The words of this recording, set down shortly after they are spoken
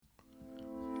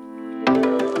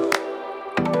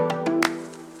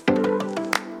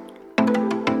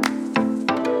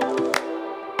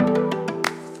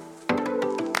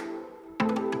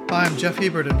I'm Jeff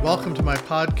Ebert, and welcome to my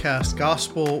podcast,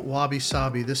 Gospel Wabi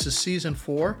Sabi. This is Season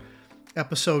 4,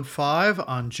 Episode 5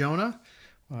 on Jonah.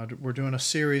 We're doing a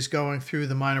series going through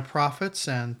the minor prophets,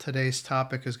 and today's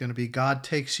topic is going to be God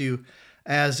Takes You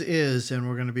As Is, and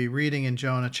we're going to be reading in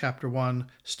Jonah chapter 1,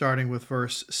 starting with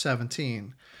verse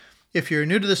 17. If you're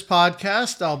new to this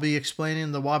podcast, I'll be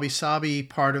explaining the Wabi Sabi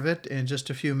part of it in just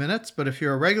a few minutes, but if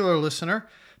you're a regular listener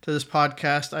to this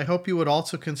podcast, I hope you would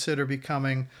also consider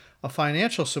becoming a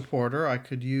financial supporter. I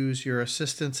could use your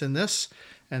assistance in this,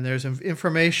 and there's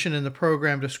information in the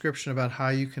program description about how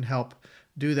you can help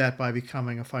do that by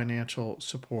becoming a financial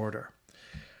supporter.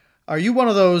 Are you one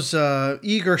of those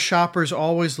eager shoppers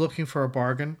always looking for a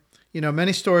bargain? You know,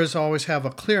 many stores always have a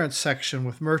clearance section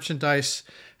with merchandise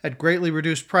at greatly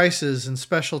reduced prices and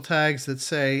special tags that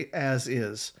say "as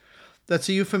is." That's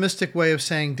a euphemistic way of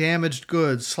saying damaged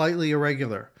goods, slightly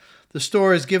irregular. The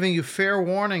store is giving you fair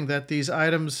warning that these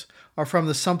items are from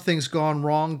the something's gone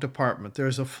wrong department.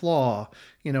 There's a flaw,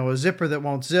 a zipper that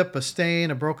won't zip, a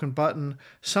stain, a broken button.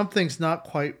 Something's not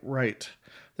quite right.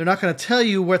 They're not going to tell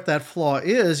you what that flaw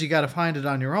is. You got to find it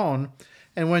on your own.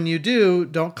 And when you do,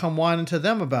 don't come whining to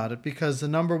them about it, because the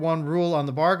number one rule on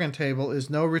the bargain table is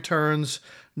no returns,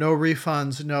 no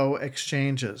refunds, no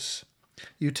exchanges.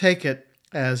 You take it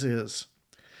as is.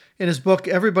 In his book,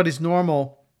 Everybody's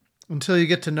Normal Until You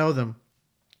Get to Know Them,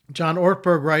 John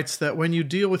Ortberg writes that when you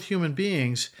deal with human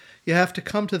beings, you have to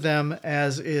come to them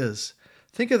as is.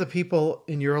 Think of the people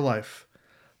in your life,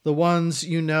 the ones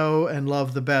you know and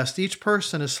love the best. Each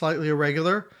person is slightly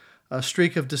irregular, a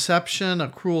streak of deception, a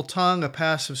cruel tongue, a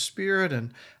passive spirit,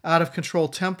 an out-of-control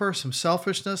temper, some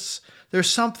selfishness. There's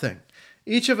something.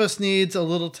 Each of us needs a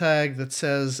little tag that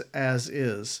says "as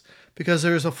is," because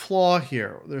there's a flaw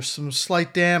here. There's some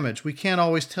slight damage. We can't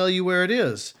always tell you where it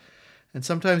is, and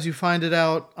sometimes you find it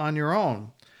out on your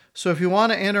own. So if you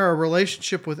want to enter a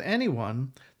relationship with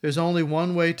anyone, there's only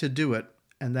one way to do it,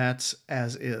 and that's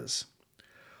as is.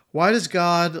 Why does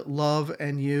God love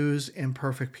and use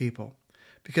imperfect people?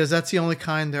 Because that's the only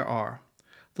kind there are.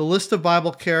 The list of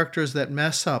Bible characters that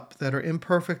mess up, that are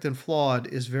imperfect and flawed,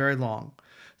 is very long.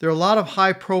 There are a lot of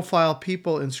high-profile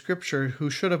people in Scripture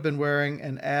who should have been wearing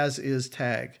an as-is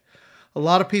tag. A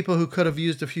lot of people who could have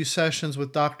used a few sessions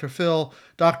with Dr. Phil,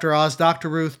 Dr. Oz, Dr.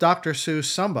 Ruth, Dr. Seuss,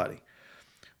 somebody.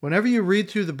 Whenever you read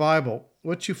through the Bible,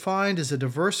 what you find is a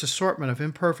diverse assortment of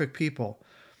imperfect people.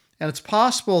 And it's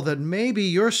possible that maybe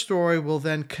your story will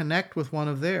then connect with one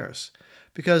of theirs.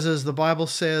 Because as the Bible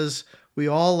says, we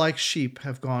all like sheep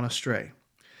have gone astray.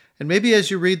 And maybe as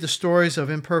you read the stories of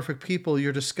imperfect people,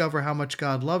 you'll discover how much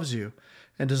God loves you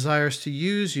and desires to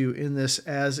use you in this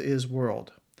as-is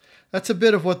world. That's a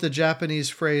bit of what the Japanese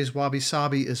phrase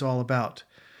wabi-sabi is all about.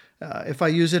 If I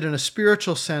use it in a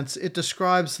spiritual sense, it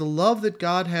describes the love that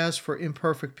God has for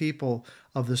imperfect people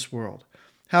of this world,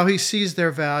 how he sees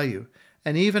their value,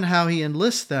 and even how he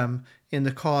enlists them in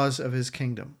the cause of his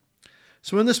kingdom.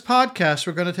 So in this podcast,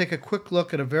 we're going to take a quick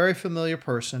look at a very familiar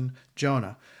person,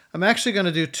 Jonah. I'm actually going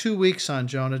to do 2 weeks on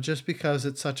Jonah just because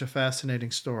it's such a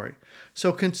fascinating story.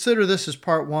 So consider this as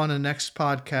part 1, and next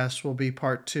podcast will be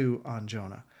part 2 on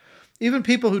Jonah. Even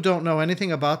people who don't know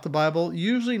anything about the Bible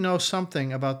usually know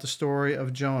something about the story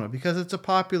of Jonah because it's a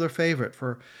popular favorite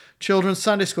for children's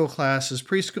Sunday school classes,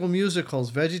 preschool musicals,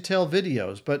 VeggieTale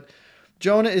videos. But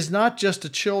Jonah is not just a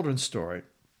children's story.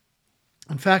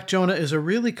 In fact, Jonah is a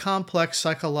really complex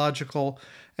psychological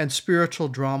and spiritual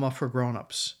drama for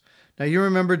grown-ups. Now, you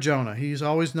remember Jonah. He's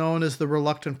always known as the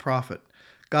reluctant prophet.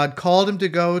 God called him to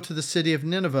go to the city of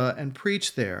Nineveh and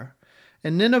preach there.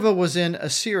 And Nineveh was in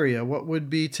Assyria, what would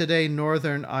be today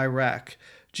northern Iraq.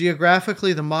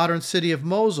 Geographically, the modern city of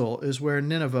Mosul is where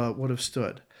Nineveh would have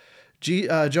stood.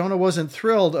 Jonah wasn't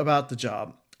thrilled about the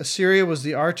job. Assyria was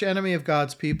the arch enemy of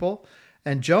God's people,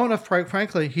 and Jonah,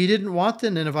 frankly, he didn't want the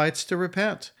Ninevites to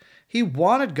repent. He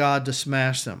wanted God to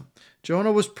smash them.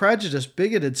 Jonah was prejudiced,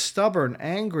 bigoted, stubborn,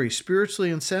 angry,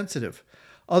 spiritually insensitive.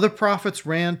 Other prophets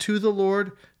ran to the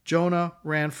Lord. Jonah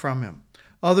ran from him.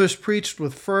 Others preached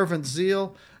with fervent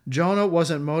zeal. Jonah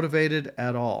wasn't motivated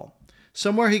at all.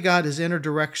 Somewhere he got his inner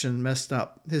direction messed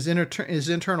up. His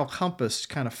internal compass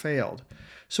kind of failed.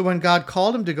 So when God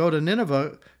called him to go to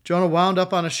Nineveh, Jonah wound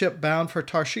up on a ship bound for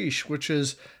Tarshish, which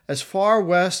is as far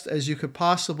west as you could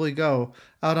possibly go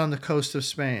out on the coast of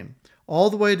Spain, all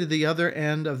the way to the other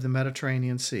end of the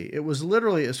Mediterranean Sea. It was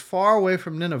literally as far away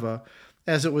from Nineveh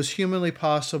as it was humanly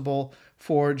possible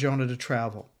for Jonah to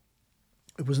travel.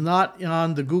 It was not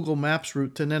on the Google Maps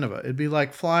route to Nineveh. It'd be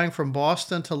like flying from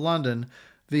Boston to London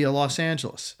via Los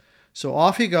Angeles. So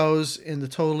off he goes in the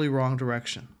totally wrong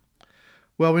direction.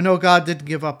 Well, we know God didn't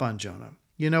give up on Jonah.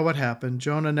 You know what happened.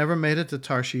 Jonah never made it to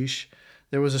Tarshish.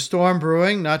 There was a storm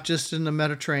brewing, not just in the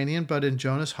Mediterranean, but in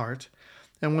Jonah's heart.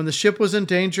 And when the ship was in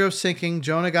danger of sinking,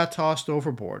 Jonah got tossed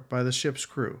overboard by the ship's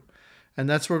crew. And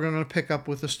that's where we're going to pick up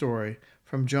with the story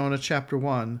from Jonah chapter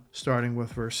 1, starting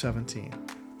with verse 17.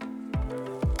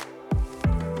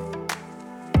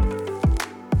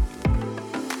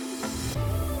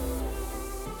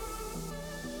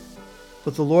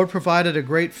 But the Lord provided a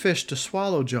great fish to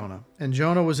swallow Jonah, and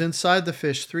Jonah was inside the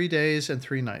fish 3 days and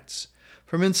 3 nights.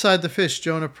 From inside the fish,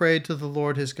 Jonah prayed to the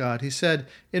Lord his God. He said,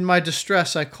 "In my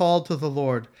distress I called to the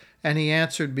Lord, and he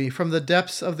answered me. From the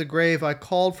depths of the grave I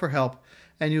called for help,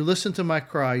 and you listened to my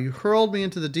cry. You hurled me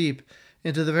into the deep,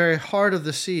 into the very heart of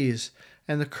the seas,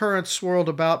 and the currents swirled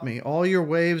about me. All your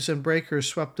waves and breakers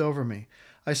swept over me.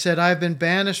 I said, I have been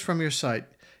banished from your sight,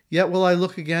 yet will I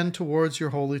look again towards your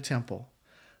holy temple.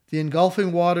 The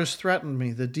engulfing waters threatened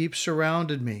me, the deep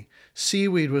surrounded me.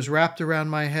 Seaweed was wrapped around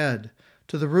my head.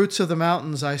 To the roots of the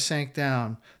mountains I sank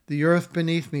down. The earth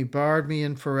beneath me barred me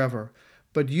in forever.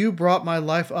 But you brought my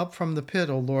life up from the pit,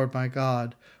 O Lord my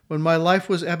God. When my life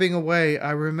was ebbing away,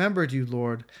 I remembered you,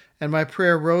 Lord, and my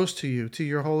prayer rose to you, to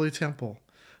your holy temple.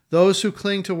 Those who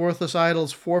cling to worthless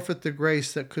idols forfeit the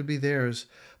grace that could be theirs.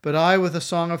 But I, with a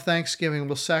song of thanksgiving,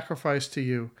 will sacrifice to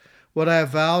you. What I have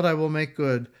vowed I will make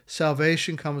good.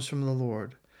 Salvation comes from the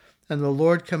Lord. And the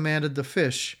Lord commanded the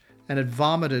fish, and it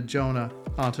vomited Jonah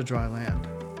onto dry land.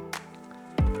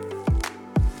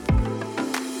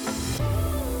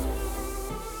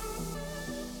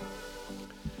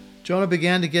 Jonah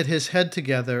began to get his head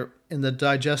together in the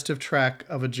digestive tract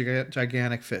of a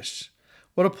gigantic fish.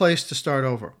 What a place to start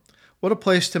over. What a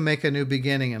place to make a new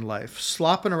beginning in life,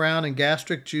 slopping around in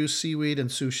gastric juice, seaweed, and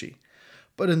sushi.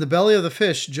 But in the belly of the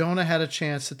fish, Jonah had a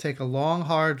chance to take a long,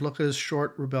 hard look at his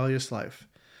short, rebellious life.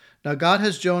 Now, God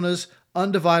has Jonah's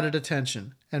undivided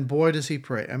attention, and boy, does he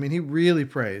pray. I mean, he really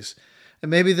prays. And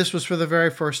maybe this was for the very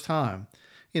first time.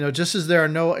 Just as there are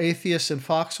no atheists in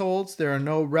foxholes, there are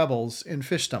no rebels in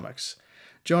fish stomachs.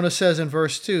 Jonah says in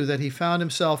verse 2 that he found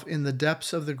himself in the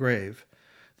depths of the grave.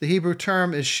 The Hebrew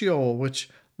term is Sheol, which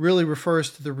really refers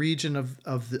to the region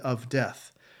of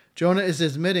death. Jonah is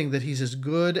admitting that he's as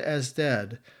good as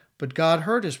dead, but God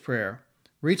heard his prayer,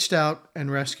 reached out,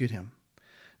 and rescued him.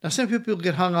 Now, some people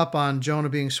get hung up on Jonah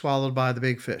being swallowed by the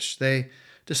big fish. They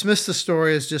dismiss the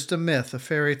story as just a myth, a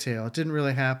fairy tale. It didn't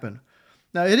really happen.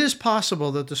 Now, it is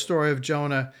possible that the story of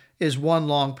Jonah is one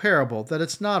long parable, that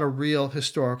it's not a real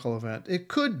historical event. It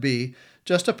could be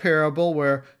just a parable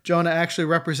where Jonah actually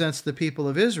represents the people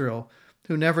of Israel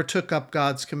who never took up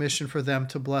God's commission for them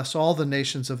to bless all the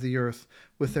nations of the earth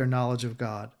with their knowledge of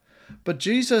God. But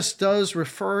Jesus does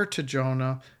refer to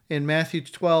Jonah in Matthew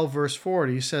 12, verse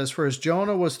 40. He says, "For as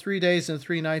Jonah was 3 days and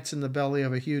 3 nights in the belly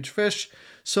of a huge fish,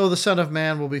 so the Son of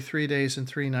Man will be 3 days and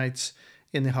 3 nights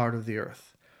in the heart of the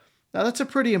earth." Now that's a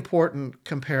pretty important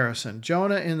comparison.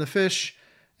 Jonah in the fish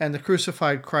and the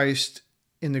crucified Christ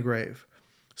in the grave.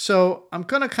 So I'm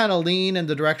going to kind of lean in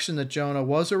the direction that Jonah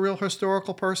was a real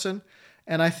historical person,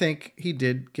 and I think he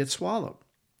did get swallowed.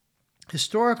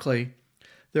 Historically,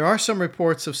 there are some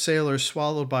reports of sailors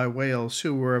swallowed by whales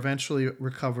who were eventually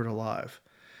recovered alive.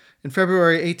 In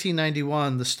February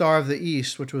 1891, the Star of the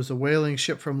East, which was a whaling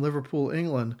ship from Liverpool,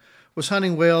 England, was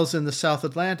hunting whales in the South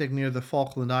Atlantic near the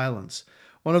Falkland Islands.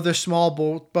 One of their small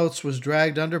boats was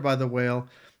dragged under by the whale,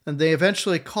 and they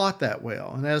eventually caught that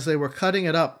whale. And as they were cutting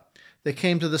it up, they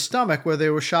came to the stomach where they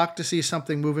were shocked to see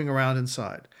something moving around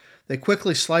inside. They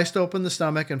quickly sliced open the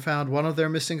stomach and found one of their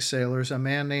missing sailors, a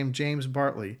man named James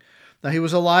Bartley. Now, he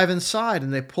was alive inside,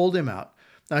 and they pulled him out.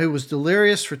 Now, he was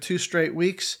delirious for 2 straight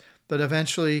weeks, but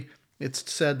eventually it's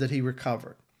said that he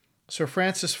recovered. Sir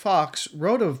Francis Fox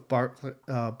wrote of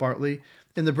Bartley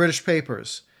in the British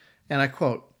papers, and I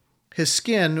quote, "His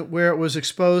skin, where it was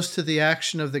exposed to the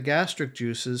action of the gastric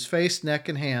juices, face, neck,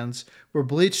 and hands, were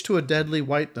bleached to a deadly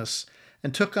whiteness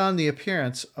and took on the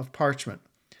appearance of parchment,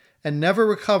 and never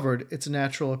recovered its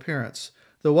natural appearance,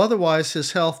 though otherwise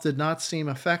his health did not seem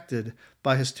affected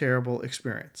by his terrible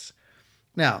experience."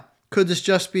 Now, could this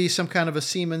just be some kind of a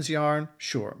seaman's yarn?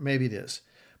 Sure, maybe it is.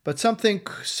 But something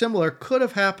similar could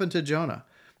have happened to Jonah,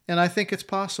 and I think it's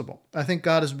possible. I think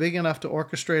God is big enough to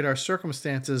orchestrate our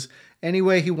circumstances any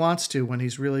way he wants to when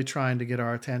he's really trying to get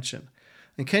our attention.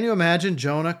 And can you imagine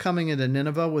Jonah coming into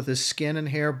Nineveh with his skin and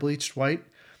hair bleached white?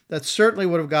 That certainly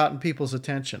would have gotten people's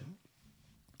attention.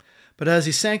 But as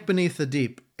he sank beneath the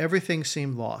deep, everything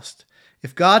seemed lost.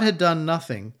 If God had done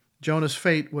nothing, Jonah's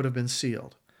fate would have been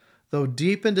sealed. Though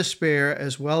deep in despair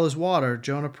as well as water,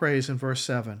 Jonah prays in verse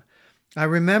 7, "I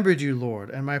remembered you,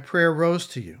 Lord, and my prayer rose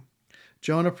to you."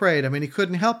 Jonah prayed. He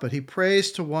couldn't help it. He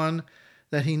prays to one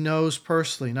that he knows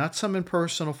personally, not some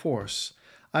impersonal force.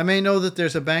 I may know that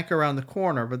there's a bank around the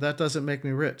corner, but that doesn't make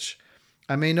me rich.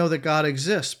 I may know that God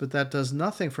exists, but that does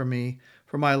nothing for me,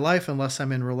 for my life, unless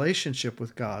I'm in relationship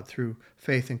with God through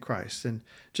faith in Christ. And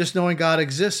just knowing God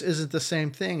exists isn't the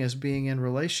same thing as being in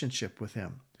relationship with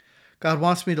Him. God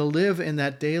wants me to live in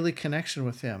that daily connection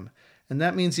with Him, and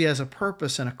that means He has a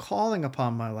purpose and a calling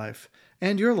upon my life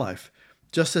and your life,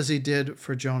 just as He did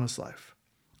for Jonah's life.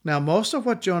 Now, most of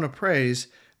what Jonah prays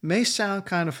may sound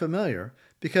kind of familiar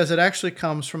because it actually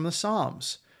comes from the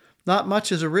Psalms. Not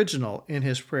much is original in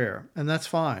his prayer, and that's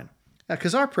fine,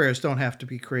 because our prayers don't have to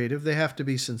be creative, they have to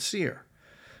be sincere.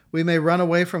 We may run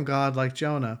away from God like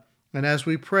Jonah, and as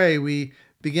we pray, we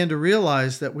begin to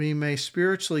realize that we may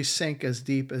spiritually sink as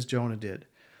deep as Jonah did.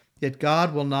 Yet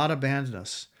God will not abandon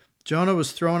us. Jonah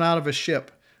was thrown out of a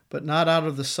ship, but not out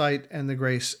of the sight and the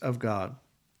grace of God.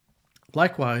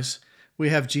 Likewise, we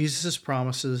have Jesus'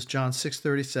 promises, John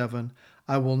 6:37,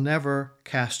 I will never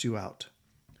cast you out.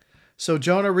 So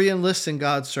Jonah re-enlists in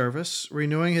God's service,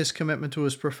 renewing his commitment to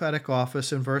his prophetic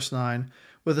office in verse 9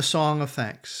 with a song of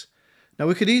thanks. Now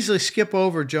we could easily skip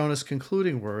over Jonah's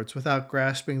concluding words without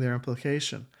grasping their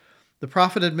implication. The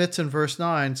prophet admits in verse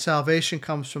 9, salvation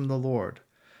comes from the Lord.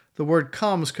 The word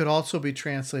comes could also be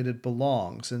translated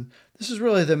belongs, and this is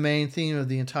really the main theme of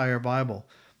the entire Bible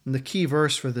and the key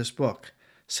verse for this book.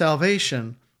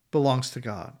 Salvation belongs to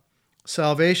God.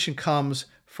 Salvation comes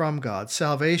from God.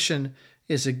 Salvation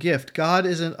is a gift. God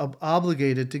isn't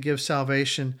obligated to give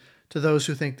salvation to those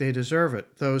who think they deserve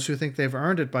it, those who think they've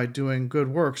earned it by doing good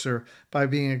works or by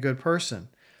being a good person.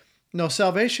 No,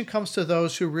 salvation comes to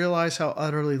those who realize how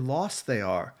utterly lost they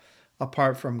are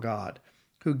apart from God,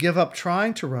 who give up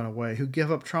trying to run away, who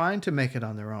give up trying to make it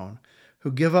on their own,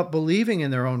 who give up believing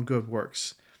in their own good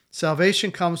works.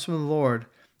 Salvation comes from the Lord,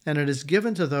 and it is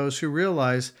given to those who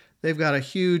realize they've got a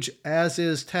huge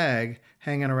as-is tag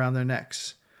hanging around their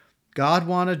necks. God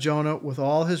wanted Jonah with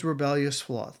all his rebellious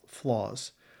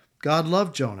flaws. God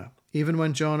loved Jonah, even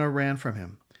when Jonah ran from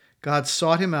him. God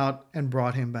sought him out and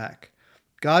brought him back.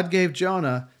 God gave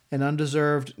Jonah an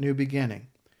undeserved new beginning,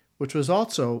 which was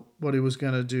also what He was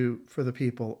going to do for the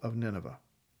people of Nineveh.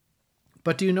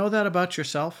 But do you know that about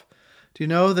yourself? Do you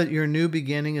know that your new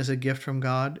beginning is a gift from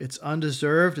God? It's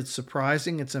undeserved, it's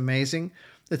surprising, it's amazing,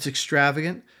 it's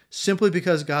extravagant, simply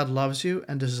because God loves you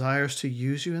and desires to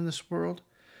use you in this world?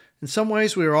 In some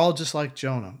ways, we are all just like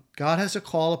Jonah. God has a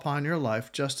call upon your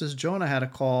life, just as Jonah had a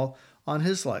call on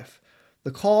his life. The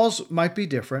calls might be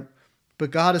different, but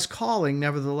God is calling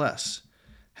nevertheless.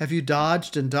 Have you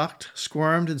dodged and ducked,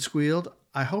 squirmed and squealed?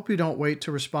 I hope you don't wait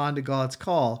to respond to God's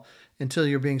call until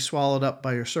you're being swallowed up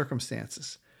by your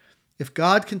circumstances. If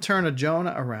God can turn a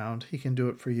Jonah around, He can do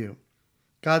it for you.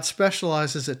 God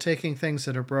specializes at taking things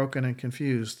that are broken and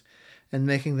confused and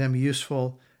making them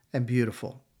useful and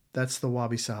beautiful. That's the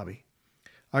wabi-sabi.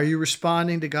 Are you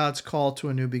responding to God's call to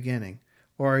a new beginning,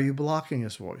 or are you blocking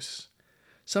His voice?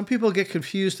 Some people get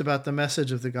confused about the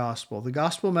message of the gospel. The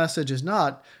gospel message is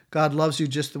not God loves you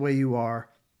just the way you are,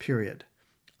 period.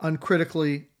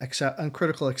 Uncritical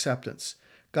acceptance.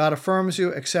 God affirms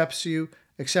you accepts you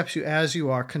as you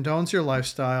are, condones your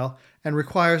lifestyle, and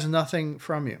requires nothing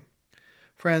from you.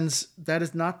 Friends, that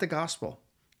is not the gospel.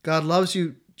 God loves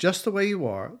you just the way you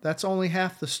are. That's only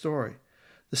half the story.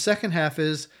 The second half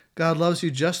is God loves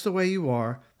you just the way you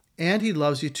are, and He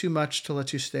loves you too much to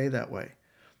let you stay that way.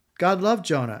 God loved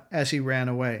Jonah as he ran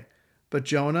away, but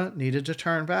Jonah needed to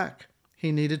turn back.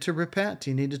 He needed to repent.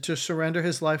 He needed to surrender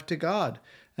his life to God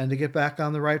and to get back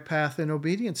on the right path in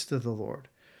obedience to the Lord.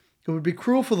 It would be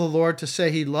cruel for the Lord to say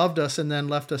He loved us and then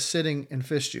left us sitting in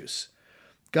fish juice.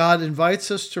 God invites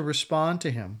us to respond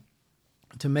to Him,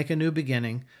 to make a new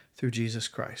beginning through Jesus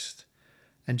Christ.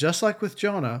 And just like with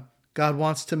Jonah, God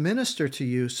wants to minister to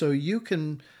you so He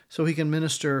can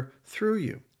minister through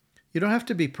you. You don't have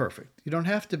to be perfect. You don't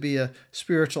have to be a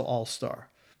spiritual all-star.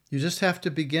 You just have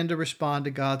to begin to respond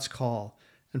to God's call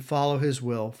and follow His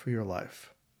will for your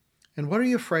life. And what are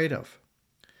you afraid of?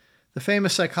 The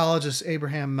famous psychologist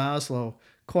Abraham Maslow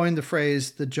coined the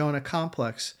phrase the Jonah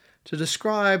complex to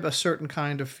describe a certain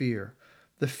kind of fear.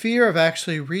 The fear of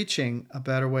actually reaching a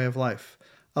better way of life,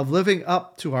 of living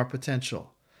up to our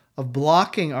potential, of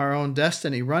blocking our own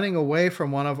destiny, running away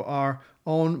from one of our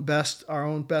own best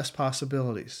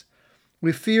possibilities.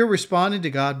 We fear responding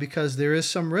to God because there is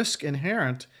some risk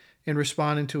inherent in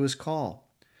responding to His call.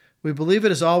 We believe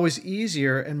it is always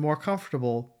easier and more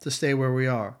comfortable to stay where we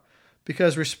are,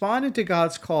 because responding to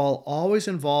God's call always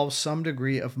involves some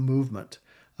degree of movement,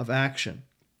 of action.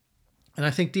 And I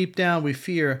think deep down we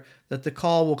fear that the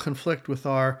call will conflict with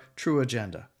our true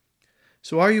agenda.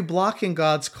 So are you blocking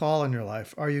God's call in your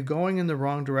life? Are you going in the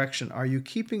wrong direction? Are you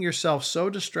keeping yourself so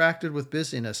distracted with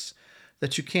busyness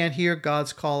that you can't hear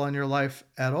God's call on your life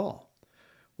at all?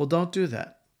 Well, don't do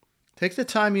that. Take the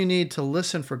time you need to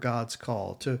listen for God's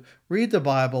call, to read the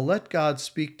Bible, let God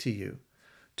speak to you,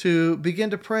 to begin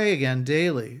to pray again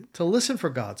daily, to listen for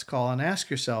God's call and ask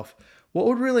yourself, what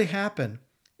would really happen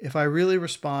if I really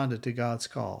responded to God's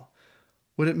call?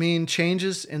 Would it mean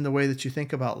changes in the way that you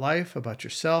think about life, about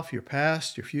yourself, your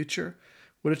past, your future?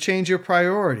 Would it change your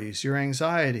priorities, your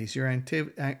anxieties, your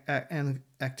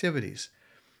activities?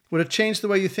 Would it change the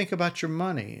way you think about your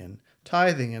money and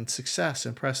tithing and success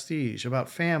and prestige, about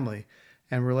family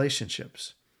and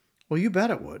relationships? Well, you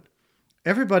bet it would.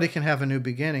 Everybody can have a new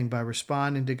beginning by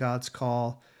responding to God's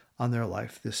call on their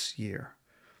life this year.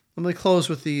 Let me close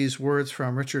with these words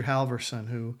from Richard Halverson,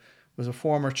 who was a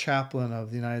former chaplain of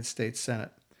the United States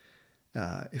Senate.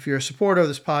 If you're a supporter of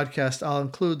this podcast, I'll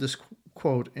include this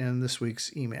quote in this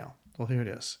week's email. Well, here it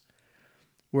is.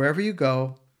 Wherever you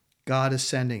go, God is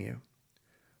sending you.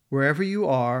 Wherever you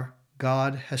are,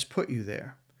 God has put you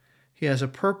there. He has a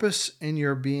purpose in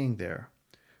your being there.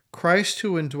 Christ,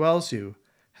 who indwells you,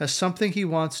 has something he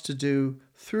wants to do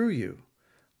through you.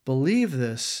 Believe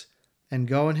this and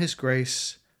go in his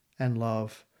grace and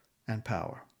love and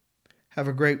power. Have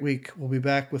a great week. We'll be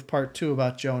back with part 2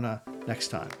 about Jonah next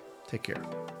time. Take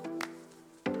care.